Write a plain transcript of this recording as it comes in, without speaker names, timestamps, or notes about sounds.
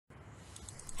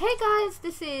Hey guys,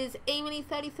 this is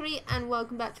Ep.41 and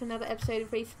welcome back to another episode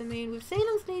of Race to the Moon with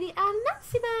Salem's Lady and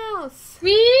Nancy Mouse.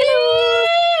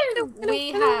 Hello.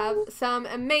 We have some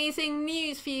amazing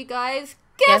news for you guys.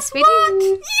 Guess Yes, we what?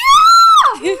 do.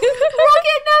 Yeah!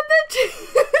 Rocket number 2!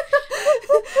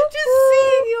 Just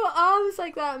seeing your arms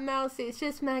like that, Mousy, it's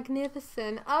just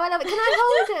magnificent. Oh, I love it. Can I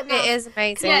hold it, Mouse? It is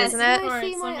amazing, Yes, isn't can it? I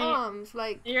see my arms?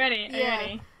 Like, You ready? Are you yeah.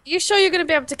 ready? You sure you're going to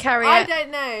be able to carry I it? don't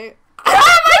know. Oh, am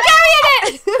I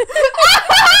carrying it? Oh, look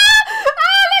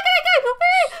at it go!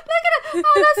 Look at it!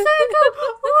 Oh, that's so cool!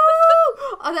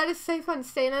 Ooh. Oh, that is so fun.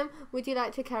 Salem, would you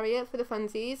like to carry it for the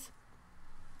funsies?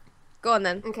 Go on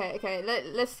then. Okay.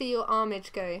 Let's see your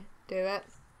armage go. Do it.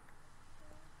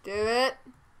 Do it.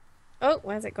 Oh,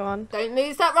 where's it gone? Don't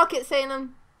lose that rocket,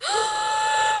 Salem.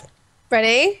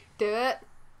 Ready? Do it.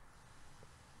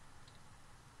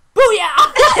 Booyah!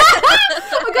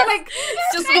 I got like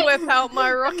Just whip out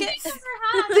my rocket.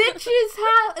 stitches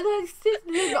how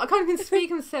I can't even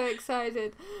speak, I'm so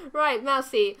excited. Right,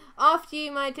 Mousy, after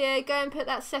you, my dear, go and put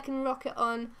that second rocket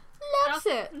on. Loves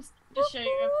it. Just show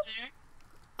you over there.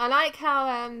 I like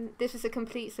how this was a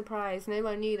complete surprise. No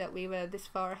one knew that we were this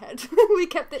far ahead. We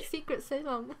kept it secret so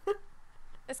long.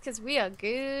 That's because we are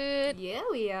good. Yeah,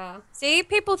 we are. See,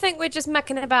 people think we're just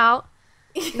mucking about.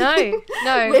 No,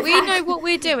 we know what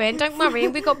we're doing. Don't worry,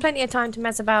 we've got plenty of time to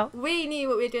mess about. We knew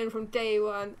what we were doing from day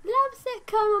one. Loves it.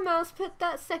 Come on, Mouse, put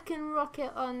that second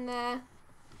rocket on there.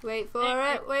 Wait for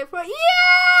it. Wait for it.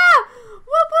 Yeah!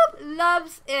 Whoop whoop.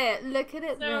 Loves it. Look at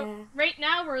it So there. right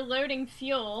now we're loading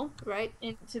fuel Right.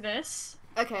 into this.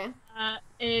 Okay.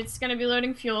 It's gonna be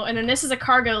loading fuel, and then this is a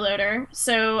cargo loader.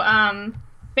 So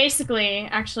basically,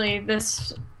 actually,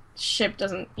 this ship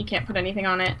doesn't. You can't put anything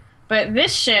on it, but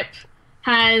this ship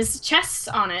has chests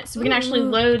on it, so we can actually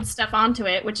load stuff onto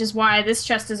it, which is why this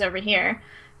chest is over here.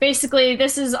 Basically,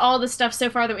 this is all the stuff so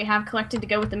far that we have collected to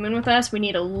go with the moon with us. We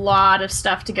need a lot of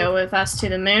stuff to go with us to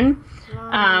the moon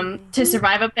to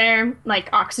survive up there, like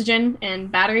oxygen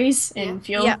and batteries and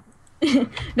fuel. Yeah.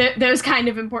 Those kind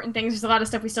of important things. There's a lot of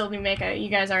stuff we still need to make. You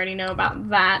guys already know about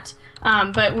that.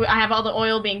 But I have all the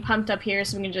oil being pumped up here,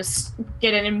 so we can just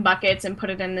get it in buckets and put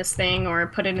it in this thing or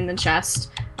put it in the chest.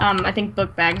 I think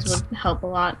book bags would help a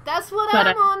lot. That's what But,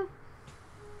 I'm on.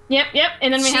 Yep.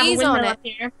 And then we have a She's on windmill it. up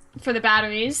here for the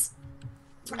batteries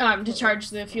to charge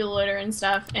the fuel loader and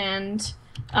stuff. And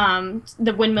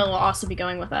the windmill will also be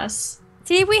going with us.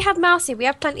 See, we have Mousy. We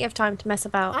have plenty of time to mess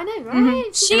about. I know,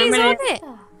 right? She's on it.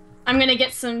 I'm going to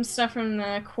get some stuff from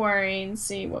the quarry and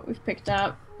see what we've picked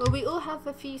up. Well, we all have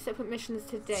a few separate missions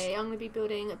today. I'm going to be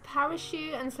building a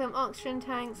parachute and some oxygen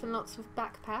tanks and lots of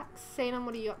backpacks. Salem,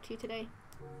 what are you up to today?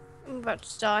 I'm about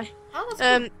to die. Oh, that's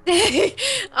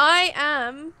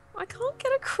I can't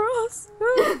get across.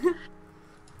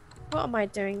 What am I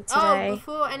doing Oh, today?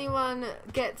 before anyone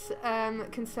gets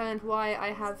concerned why I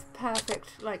have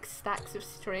perfect like stacks of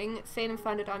string, Salem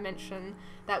found a dimension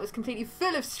that was completely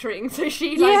full of string, so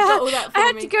she like got all that for I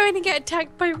had me. to go in and get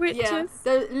attacked by witches.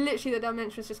 Yeah, literally the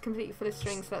dimension was just completely full of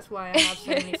string, so that's why I have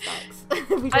so many stacks. We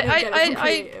didn't get it from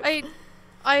creative.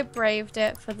 I braved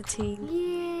it for the team.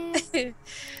 Yeah.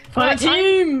 For the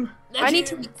team! I need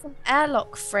to make some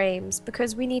airlock frames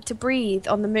because we need to breathe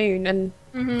on the moon, and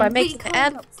by making the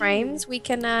airlock frames, we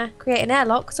can create an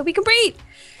airlock so we can breathe.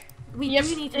 We Yep,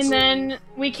 do need to and breathe. then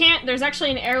we can't, there's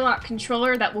actually an airlock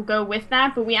controller that will go with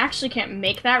that, but we actually can't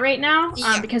make that right now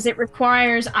because it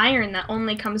requires iron that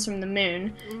only comes from the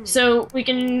moon. So we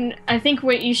can, I think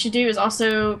what you should do is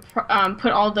also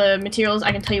put all the materials,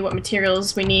 I can tell you what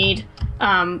materials we need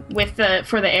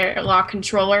for the airlock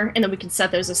controller, and then we can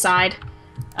set those aside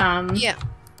for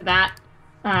that.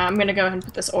 I'm going to go ahead and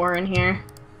put this ore in here.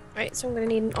 Right, so I'm going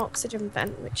to need an oxygen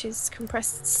vent, which is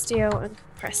compressed steel and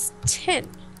compressed tin.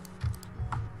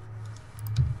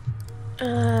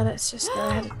 Let's just go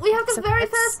ahead and We have the some very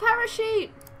bits. first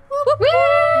parachute! Woo!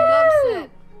 Loves it.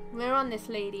 We're on this,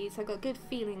 ladies. I got good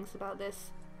feelings about this.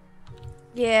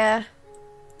 Yeah.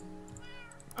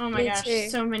 Oh my Me gosh, too.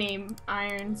 so many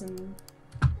irons and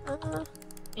Uh,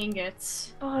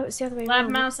 ingots. oh, it's the other way Lab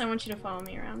around. Mouse, I want you to follow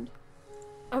me around.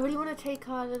 I really want to take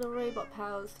our little robot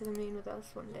pals to the moon with us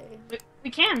one day. We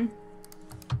can.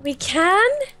 We can?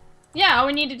 Yeah, all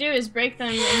we need to do is break them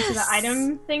into the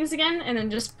item things again, and then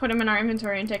just put them in our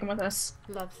inventory and take them with us.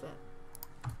 Loves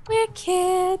it.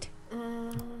 Wicked.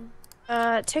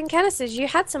 Tin canisters, you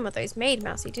had some of those made,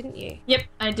 Mousy, didn't you? Yep,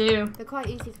 I do. They're quite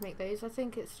easy to make those. I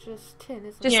think it's just tin,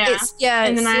 isn't Just, it? Yeah.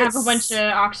 And then I have a it's- bunch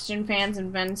of oxygen fans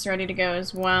and vents ready to go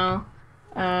as well.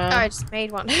 I just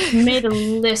made one. Made a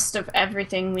list of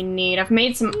everything we need. I've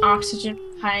made some oxygen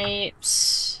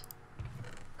pipes,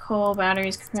 coal,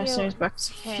 batteries, compressors, Steel. buckets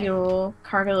of Okay. fuel,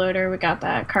 cargo loader. We got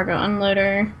that. Cargo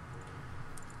unloader.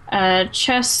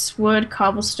 Chests, wood,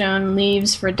 cobblestone,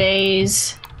 leaves for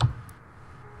days.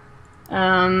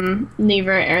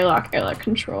 Lever, airlock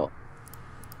control.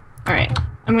 Alright,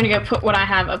 I'm gonna go put what I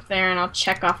have up there and I'll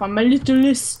check off on my little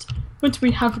list once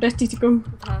we have ready to go.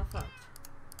 Perfect.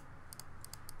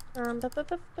 Bup, bup,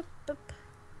 bup, bup, bup.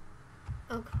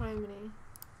 Oh, criminy.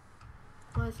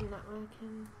 Why isn't that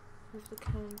working with the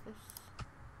canvas?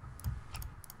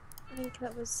 I think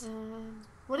that was.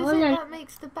 What is Oh, it yeah. that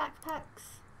makes the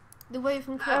backpacks? The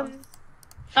woven cloth?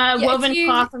 Yeah, Woven if you-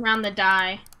 cloth around the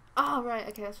dye. Oh, right,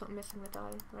 okay, that's what I'm missing, the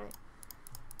dye. Right.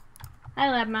 Hi,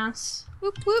 Lab Mouse.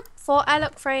 Whoop whoop. For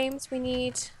airlock frames, we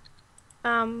need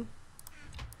one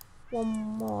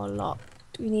more lot.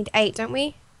 We need 8, don't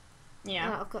we?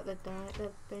 Yeah. I've got the dye,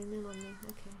 the bone meal on me.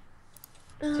 Okay.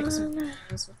 Take some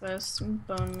bones with us, some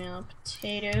bone meal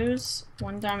potatoes,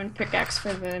 1 diamond pickaxe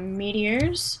for the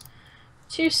meteors,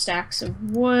 2 stacks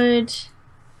of wood,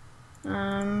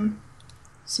 some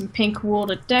pink wool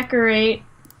to decorate.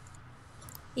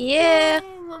 Yeah. Yay,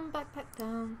 1 backpack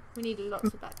down. We need lots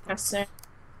of backpacks. That's it.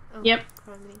 Oh, Yep.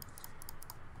 criminy.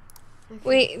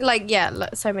 Okay.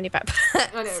 So many backpacks.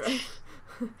 I know, right?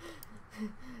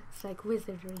 It's like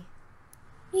wizardry.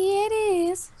 Yeah, it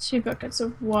is. 2 buckets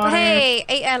of water. Hey,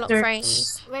 8 airlock dirt.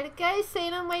 frames. Way to go,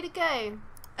 Salem, way to go.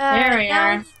 There we now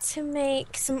are. I need to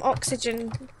make some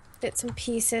oxygen bits and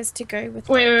pieces to go with.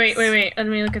 Wait. Let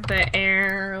me look at the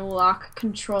airlock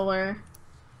controller.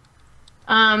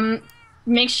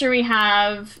 Make sure we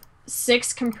have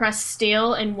 6 compressed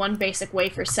steel and 1 basic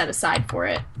wafer set aside for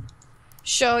it.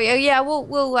 Sure. Yeah.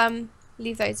 We'll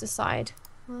leave those aside.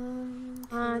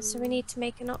 1, So 2, we need to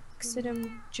make an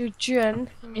oxygen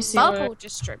Let me see bubble what...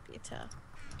 distributor.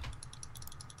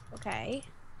 Okay.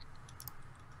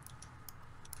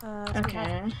 So we Okay.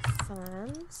 have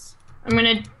fans. I'm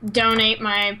gonna donate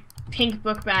my pink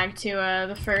book bag to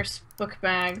the first book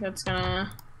bag that's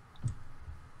gonna...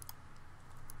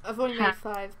 I've only made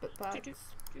 5 book bags.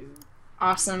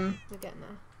 Awesome. We're getting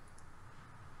there.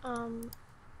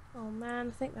 Oh man,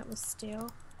 I think that was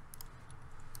steel.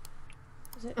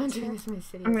 Is it I'm steel? doing this in my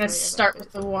city. I'm gonna start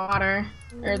with the water,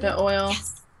 or the oil.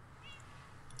 Yes.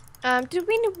 Did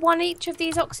we need 1 each of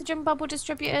these oxygen bubble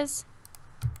distributors?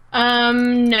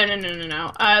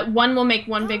 No. 1 will make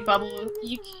 1 big bubble.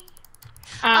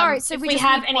 Alright, so if we we just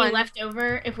have need any 1.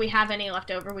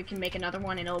 leftover, we can make another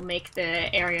one, and it'll make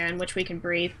the area in which we can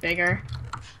breathe bigger.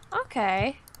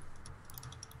 Okay.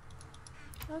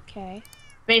 Okay.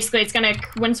 Basically, it's gonna,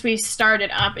 once we start it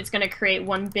up, it's gonna create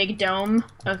 1 big dome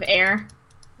of air,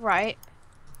 Right.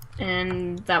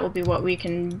 and that will be what we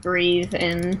can breathe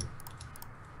in.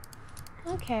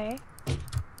 Okay.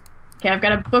 Okay, I've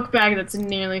got a book bag that's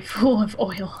nearly full of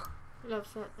oil.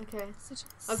 Loves that. Okay. So just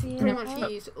I've seal pretty it much up.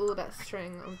 used all that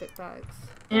string on big bags.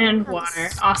 And Nice. water.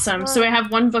 Awesome. So I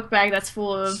have 1 book bag that's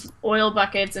full of oil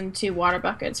buckets and 2 water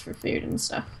buckets for food and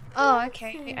stuff. Oh,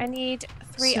 okay. I need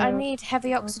 3. I So- need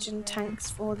heavy oxygen tanks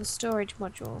for the storage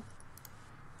module.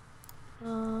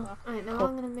 Alright, now Cool.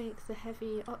 I'm gonna make the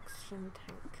heavy oxygen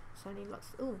tank. So I need lots.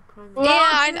 Oh, crime.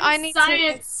 Yeah, I need to-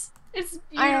 science. It's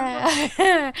beautiful.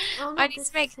 I Oh, I not need this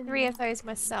to make silly 3 of one. those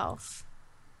myself.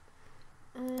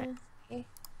 Okay. Okay.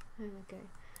 There we go.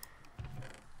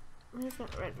 Where's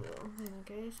that red wool? There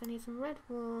we go. So I need some red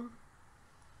wool.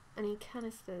 I need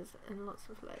canisters and lots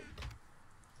of lead.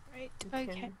 Right. and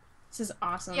Okay. tin. This is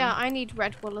awesome. Yeah, I need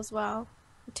red wool as well.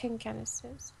 Tin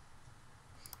canisters.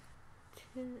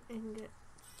 Tin ingots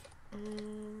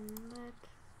and lead.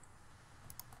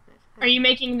 Are you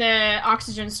making the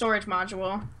oxygen storage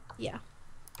module? Yeah.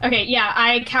 Okay, yeah,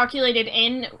 I calculated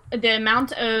in the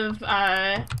amount of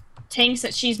tanks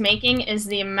that she's making is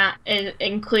the amount, it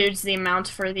includes the amount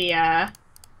for the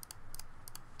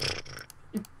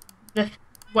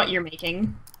what you're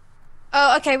making.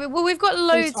 Oh, okay. Well, we've got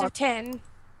loads of tin.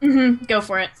 Go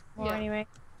for it. Well, Yeah. anyway.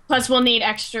 Plus, we'll need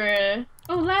extra.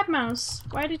 Oh, lab mouse.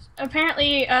 Why did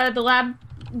apparently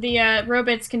the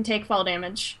robots can take fall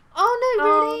damage. Oh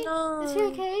no, really? Oh, Is he no.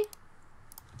 okay?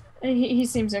 He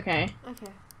seems okay.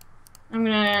 Okay. I'm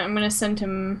gonna send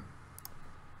him.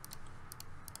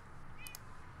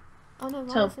 Oh no,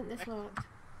 why Tell- hasn't this worked?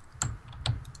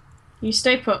 You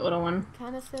stay put, little one.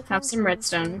 Canister. Have tank, some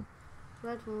redstone.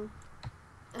 Red wool.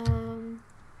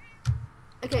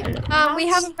 Okay. We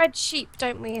have a red sheep,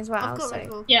 don't we, as well? I've got So. red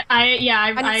wool. Yeah,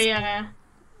 I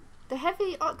The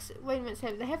heavy Wait a minute,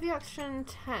 Sam. The heavy oxygen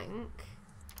tank.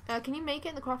 Can you make it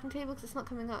in the crafting table? Because it's not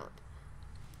coming up.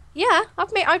 Yeah,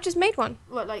 I've just made one.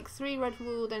 What, like 3 red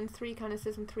wool, then 3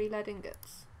 canisters and 3 lead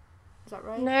ingots? Is that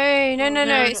right?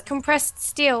 No. It's compressed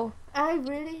steel. Oh,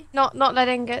 really? Not lead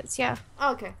ingots. Yeah.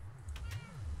 Oh, okay.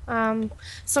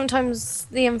 Sometimes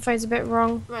the info's a bit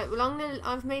wrong. Right. Well,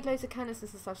 I've made loads of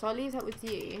canisters and stuff, so I'll leave that with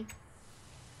you.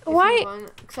 Why?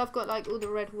 Because I've got like all the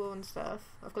red wool and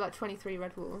stuff. I've got like 23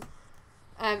 red wool.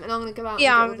 And I'm gonna go out.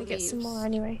 Yeah, I'm and gonna get get some more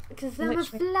anyway. Because I'm a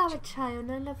flower child.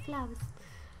 I love flowers.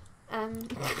 I'm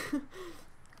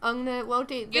gonna. Well,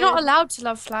 dude. You're not allowed to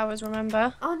love flowers,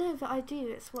 remember? Oh no, but I do.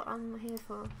 It's what I'm here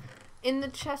for. In the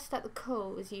chest at the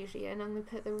coal is usually, and I'm gonna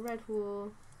put the red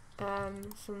wool,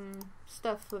 some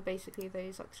stuff for basically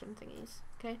those oxygen thingies.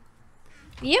 Okay.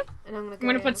 Yep. And I'm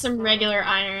gonna put some regular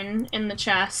iron in the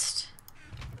chest,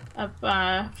 up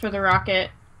for the rocket,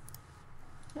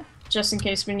 just in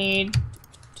case we need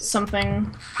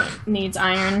something that needs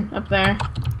iron up there.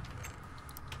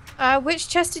 Which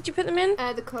chest did you put them in?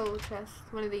 The coal chest.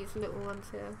 One of these little ones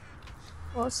here.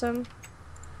 Awesome.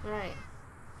 Right.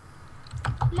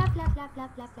 Lap, lap, lap,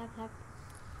 lap, lap, lap, lap.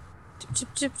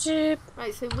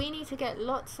 Right, so we need to get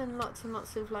lots and lots and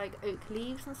lots of like oak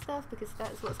leaves and stuff because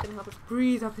that's what's gonna help us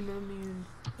breathe up into the moon.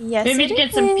 Yes. Maybe to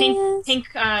get some pink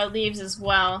leaves as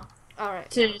well. All right.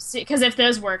 To see, because if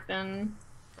those work, then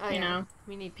you know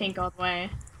we need pink all the way.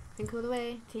 Pink all the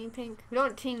way. Team pink. We don't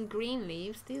want team green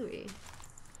leaves, do we?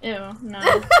 Ew,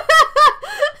 no.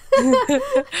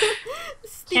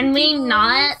 Can we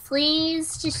not,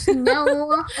 please? Just no.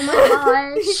 Oh my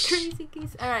gosh. Crazy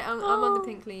geese. Alright, I'm on the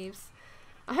pink leaves.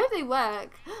 I hope they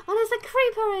work. Oh, there's a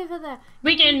creeper over there.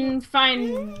 We can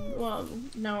find. Well,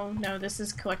 no, this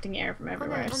is collecting air from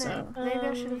everywhere, so. Maybe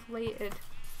I should have waited.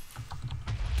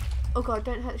 Oh god,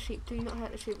 don't hurt the sheep. Do not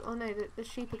hurt the sheep. Oh no, the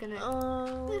sheep are gonna...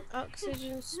 Oh,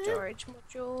 oxygen storage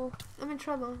module. I'm in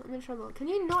trouble. Can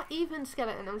you not even,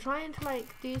 skeleton? I'm trying to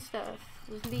like do stuff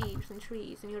with leaves and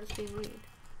trees and you're just being rude.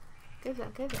 Go there,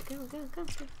 go. Get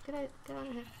out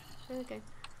of here. Okay.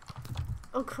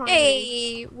 Oh, crikey.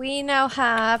 Hey, we now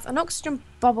have an oxygen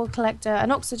bubble collector,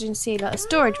 an oxygen sealer, a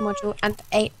storage module, and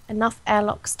enough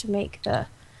airlocks to make the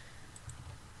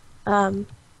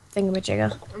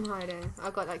thingamajigger. I'm hiding. I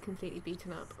got like completely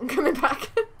beaten up. I'm coming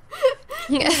back.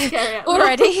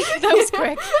 Already? That was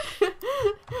quick.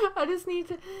 I just need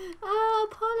to... Oh,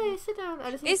 Polly, sit down.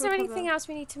 Is there anything else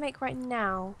we need to make right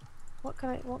now? What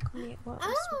else we need to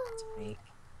make?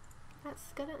 That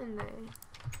skeleton though.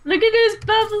 Look at those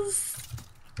bubbles!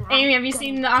 Amy, have you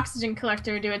seen the oxygen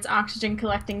collector do its oxygen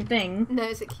collecting thing? No,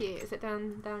 is it cute? Is it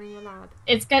down in your lab?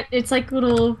 It's like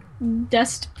little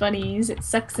dust bunnies. It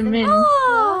sucks them in.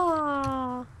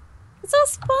 Oh, it's all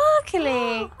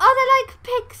sparkly. Oh, they're like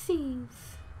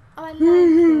pixies. Oh, I like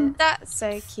it. That's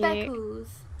so cute. Speckles.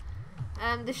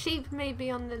 The sheep may be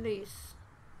on the loose.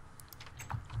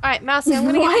 Alright, Mousy, I'm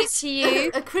gonna give it to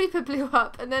you. A creeper blew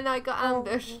up and then I got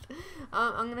ambushed.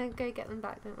 I'm gonna go get them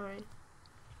back, don't worry.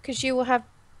 Because you will have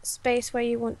space where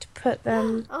you want to put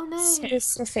them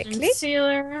specifically.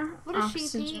 Sealer, what does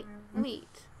sheep eat?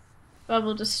 Wheat.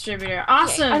 Bubble distributor.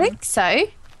 Awesome! Yeah, I think so.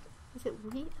 Is it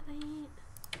wheat that they eat?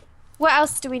 What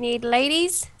else do we need,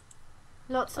 ladies?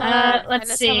 Lots of...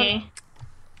 let's see.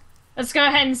 Let's go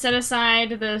ahead and set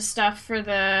aside the stuff for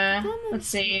the... Let's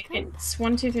see. It's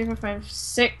 1, 2, 3, 4, 5,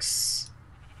 6.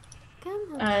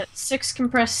 6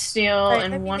 compressed steel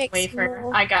and 1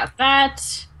 wafer. I got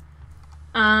that.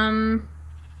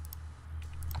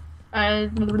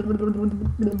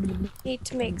 Need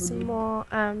to make some more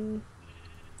of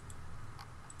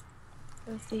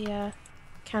the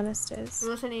canisters. We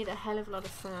also need a hell of a lot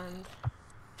of sand.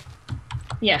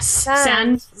 Yes,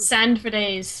 sand for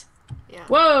days. Yeah.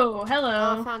 Whoa,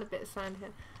 hello. Oh, I found a bit of sand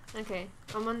here. Okay,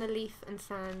 I'm on the leaf and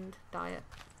sand diet.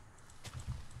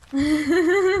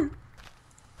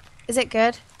 Is it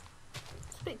good?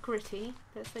 It's a bit gritty,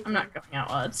 but it's okay. I'm not going out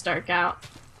while it's dark out.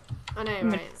 I know,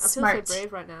 right? I feel so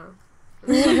brave right now.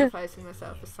 I'm sacrificing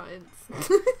myself for science.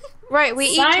 Right, we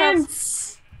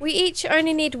each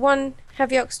only need 1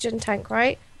 heavy oxygen tank,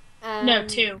 right? No,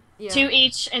 2. Yeah. 2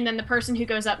 each, and then the person who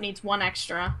goes up needs 1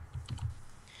 extra.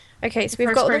 Okay, so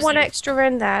we've got the 1 extra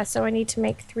in there, so I need to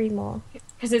make 3 more.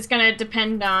 Because it's gonna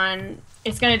depend on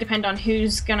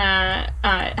who's gonna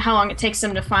how long it takes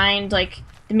them to find like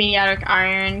the meteoric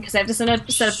iron. Because I have to set up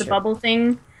the bubble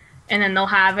thing, and then they'll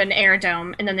have an air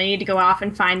dome, and then they need to go off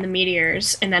and find the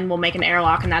meteors, and then we'll make an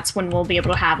airlock, and that's when we'll be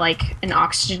able to have like an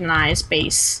oxygenized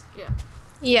base. Yeah.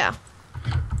 Yeah.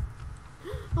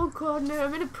 Oh god, no!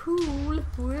 I'm in a pool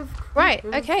with. Right.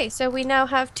 Okay. So we now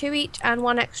have 2 each and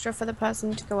 1 extra for the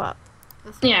person to go up.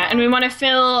 Yeah, and we want to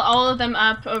fill all of them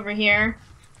up over here.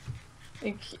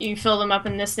 Like, you fill them up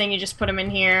in this thing, you just put them in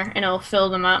here, and it'll fill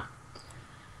them up.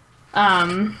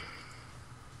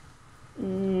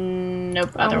 Nope,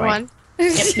 other way.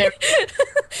 Get no.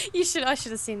 You should. I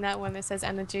should have seen that one that says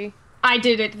energy. I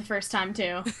did it the first time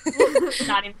too.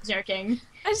 Not even joking.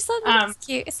 I just thought that was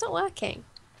cute. It's not working.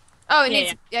 Oh, it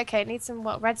needs. Yeah. Okay, it needs some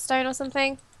what? Redstone or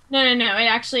something. No.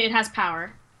 It has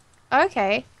power.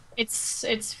 Okay.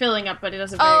 It's filling up, but it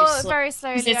does it very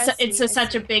slowly. It's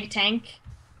such a big tank.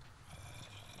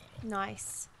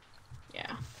 Nice.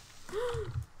 Yeah.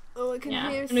 Oh, I can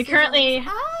hear. And we currently.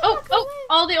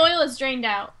 All the oil is drained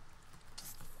out.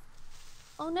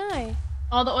 Oh no.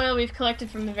 All the oil we've collected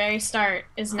from the very start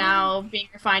is now being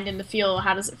refined into fuel.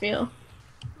 How does it feel?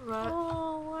 Right.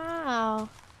 Oh wow.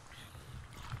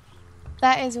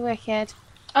 That is wicked.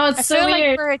 Oh, it's so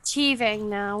weird. Like we're achieving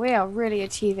now. We are really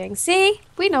achieving. See,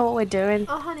 we know what we're doing.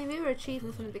 Oh, honey, we were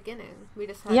achieving from the beginning. We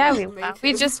just had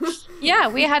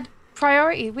we had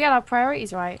priority. We had our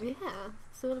priorities right. Yeah,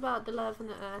 it's all about the love and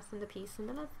the earth and the peace and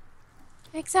the love.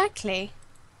 Exactly.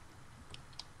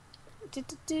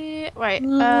 Right.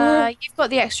 You've got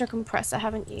the extra compressor,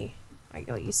 haven't you? I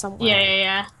got you somewhere.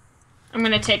 Yeah. I'm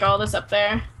gonna take all this up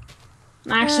there.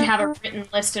 I actually have a written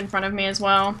list in front of me as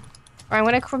well. Right, I'm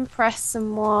gonna compress some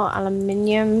more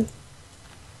aluminium.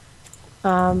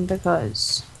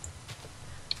 Because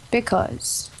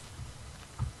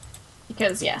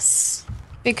yes.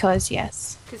 Because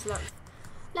love.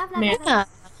 Yeah.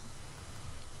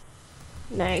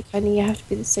 No, Kenny, you have to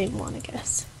be the same one, I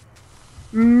guess.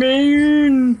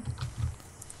 Moon.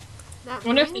 I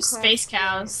wonder if there's space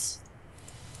cows.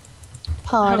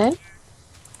 Pardon?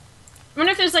 I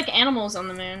wonder if there's like animals on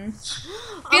the moon.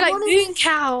 Be like moon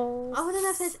cows. I want to know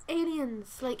if there's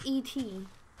aliens like E.T.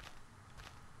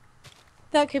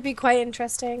 That could be quite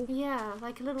interesting. Yeah,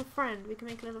 like a little friend. We can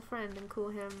make a little friend and call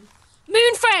him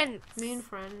Moon Friend. Moon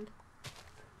Friend.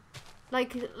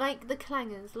 Like the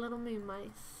clangers, little moon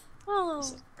mice. Oh.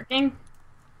 Is it working?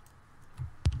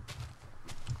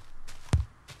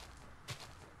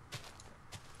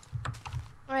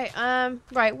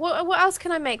 Right. What else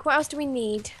can I make? What else do we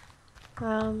need?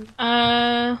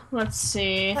 Let's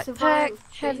see.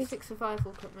 Basic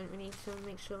survival equipment. We need to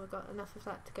make sure we've got enough of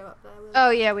that to go up there with. Oh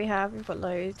yeah, we have. We've got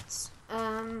loads.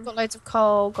 Got loads of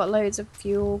coal. Got loads of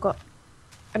fuel. Got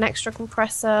an extra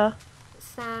compressor.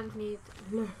 Sand needs.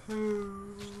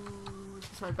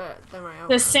 Sorry, but don't worry.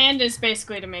 The sand is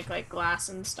basically to make like glass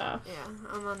and stuff. Yeah,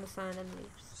 I'm on the sand and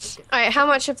leaves. Alright, how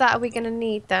much of that are we gonna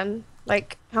need then?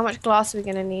 Like, how much glass are we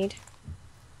gonna need?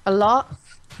 A lot?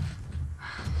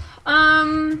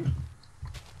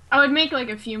 I would make like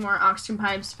a few more oxygen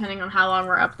pipes depending on how long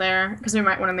we're up there, because we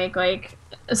might want to make like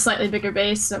a slightly bigger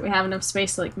base so that we have enough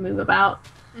space to like move about.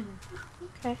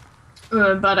 Okay.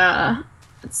 But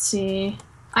let's see.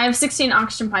 I have 16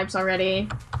 oxygen pipes already.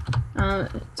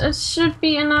 That should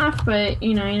be enough, but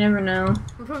you know, you never know.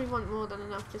 We probably want more than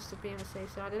enough just to be on the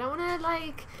safe side. I don't want to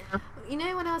like, you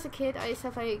know, when I was a kid, I used to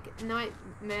have like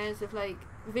nightmares of like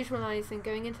visualizing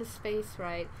going into space,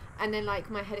 right, and then like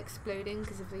my head exploding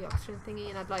because of the oxygen thingy,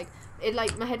 and I'd like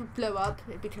my head would blow up.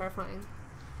 It'd be terrifying.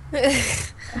 I'm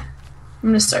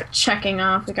gonna start checking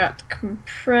off. We got the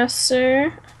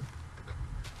compressor.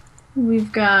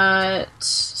 We've got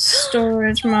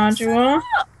storage module.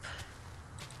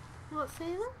 What's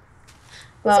that?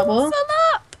 Bubble. Fill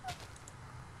up.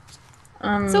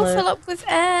 It's all fill up with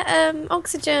air,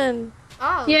 oxygen.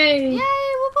 Oh. Yay! Yay!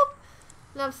 Whoop, whoop.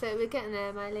 Loves it. We're getting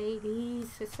there, my ladies.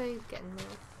 We're so getting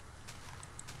there.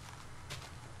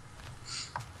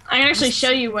 I can actually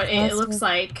show you what it looks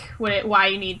like. Why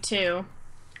you need two.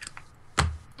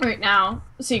 Right now,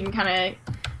 so you can kind of.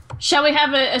 Shall we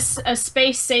have a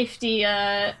space safety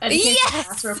education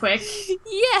class real quick?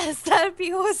 Yes, that'd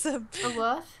be awesome. A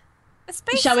what? A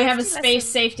space Shall we have a safety space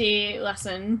lesson. safety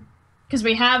lesson? Because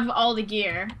we have all the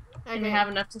gear, and we Okay. have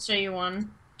enough to show you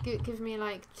one. Give me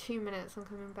like 2 minutes. I'm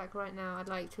coming back right now. I'd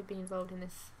like to be involved in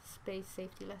this space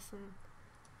safety lesson.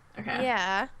 Okay.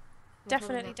 Yeah, I'm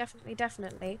coming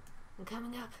definitely. I'm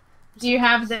coming up. Do you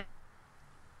have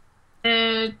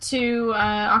the two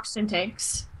oxygen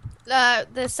tanks?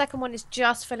 The second one is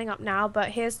just filling up now, but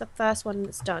here's the first one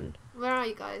that's done. Where are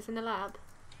you guys? In the lab?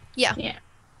 Yeah. Yeah.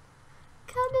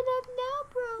 Coming up now,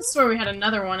 bro. I swear we had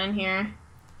another one in here.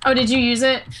 Oh, did you use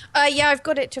it? Yeah, I've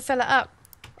got it to fill it up.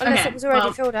 Unless Okay, it was already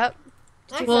well, filled up.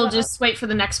 We'll just wait for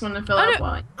the next one to fill up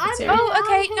while it's here. Oh,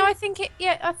 okay. No, I think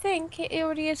it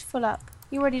already is full up.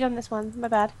 You already done this one. My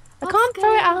bad. I Let's can't go.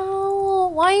 throw it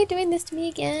out. Why are you doing this to me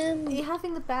again? Are you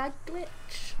having the bag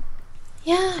glitch?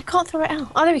 Yeah, I can't throw it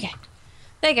out. Oh, there we go.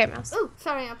 There you go, mouse. Oh,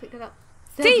 sorry, I picked it up.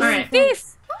 Thief! Alright.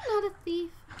 Thief! I'm not a thief.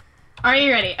 Are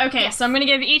you ready? Okay, Yes. so I'm gonna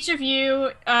give each of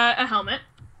you a helmet.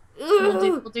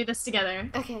 We'll do this together.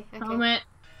 Okay. Helmet.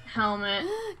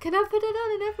 Can I put it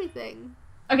on and everything?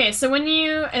 Okay, so when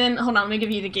you and then hold on, let me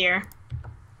give you the gear.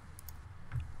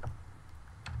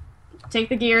 Take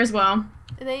the gear as well.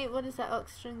 And then what is that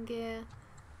oxygen gear?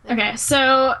 Okay,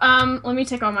 so let me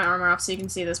take all my armor off so you can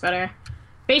see this better.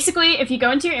 Basically, if you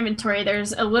go into your inventory,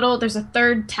 there's a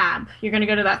third tab. You're gonna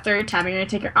go to that third tab. And you're gonna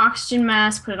take your oxygen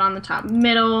mask, put it on the top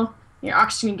middle, your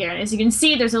oxygen gear. And as you can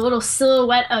see, there's a little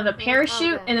silhouette of a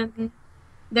parachute, and then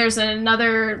there's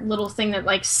another little thing that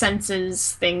like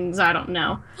senses things. I don't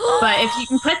know, but if you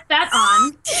can put that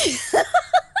on,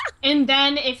 and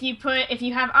then if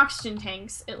you have oxygen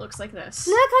tanks, it looks like this.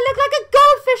 Look, I look like a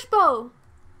goldfish bowl.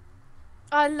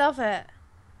 I love it.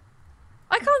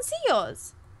 I can't see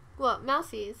yours. What,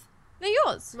 Mousie's? No,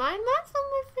 yours. Mine's on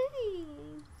my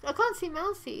face. I can't see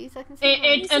Mousie's. I can see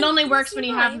It only works when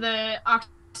you have the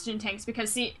oxygen tanks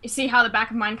because see how the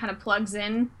back of mine kind of plugs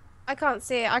in? I can't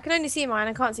see it. I can only see mine.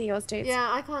 I can't see yours, too. Yeah,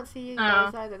 I can't see you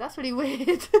guys either. That's really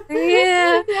weird.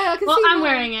 Yeah. I can well, see I'm mine.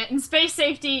 wearing it. In space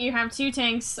safety, you have 2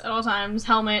 tanks at all times,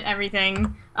 helmet,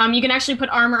 everything. You can actually put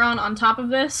armor on top of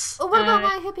this. Oh, what about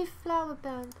my hippie flower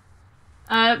band?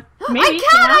 Maybe.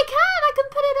 I can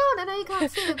put it on. I know you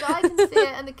can't see it, but I can see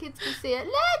it, and the kids can see it.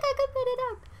 Look, I can put it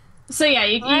on. So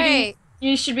yeah,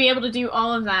 you should be able to do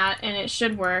all of that, and it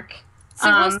should work. So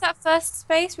what's that first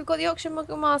space? We've got the oxygen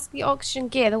mask, the oxygen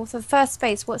gear. What's the first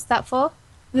space? What's that for?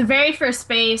 The very first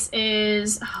space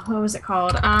is what was it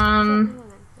called?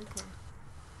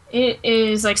 It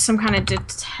is like some kind of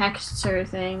detector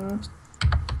thing.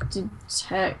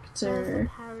 Detector.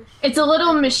 It's a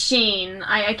little machine.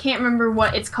 I can't remember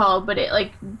what it's called, but it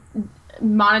like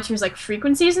monitors like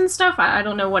frequencies and stuff. I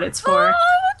don't know what it's for.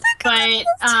 But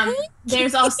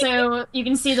there's also you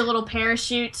can see the little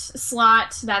parachute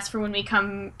slot. That's for when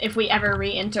if we ever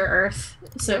re-enter Earth,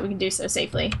 so that we can do so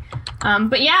safely.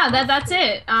 But yeah, that's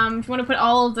it. If you want to put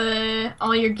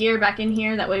all your gear back in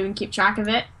here, that way we can keep track of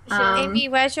it. Amy,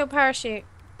 where's your parachute?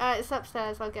 It's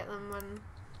upstairs. I'll get them when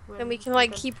then we can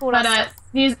like keep all that stuff.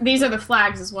 These are the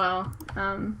flags as well.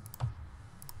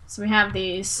 So we have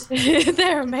these.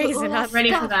 They're amazing. Oh,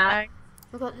 ready for that.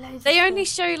 We've got loads They of only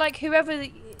stuff. show like whoever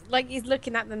like is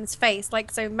looking at them's face.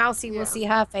 Like so, Mousy will see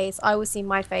her face, I will see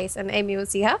my face, and Amy will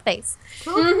see her face.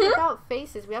 Talking about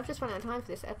faces, we have just run out of time for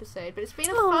this episode, but it's been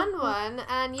a fun one,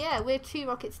 and yeah, we're 2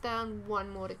 rockets down, 1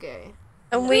 more to go.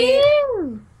 And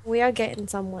we are getting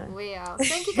somewhere. We are.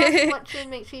 Thank you guys for watching.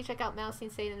 Make sure you check out Mousy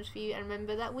and Salem's View, and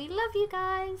remember that we love you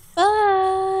guys.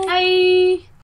 Bye. Bye.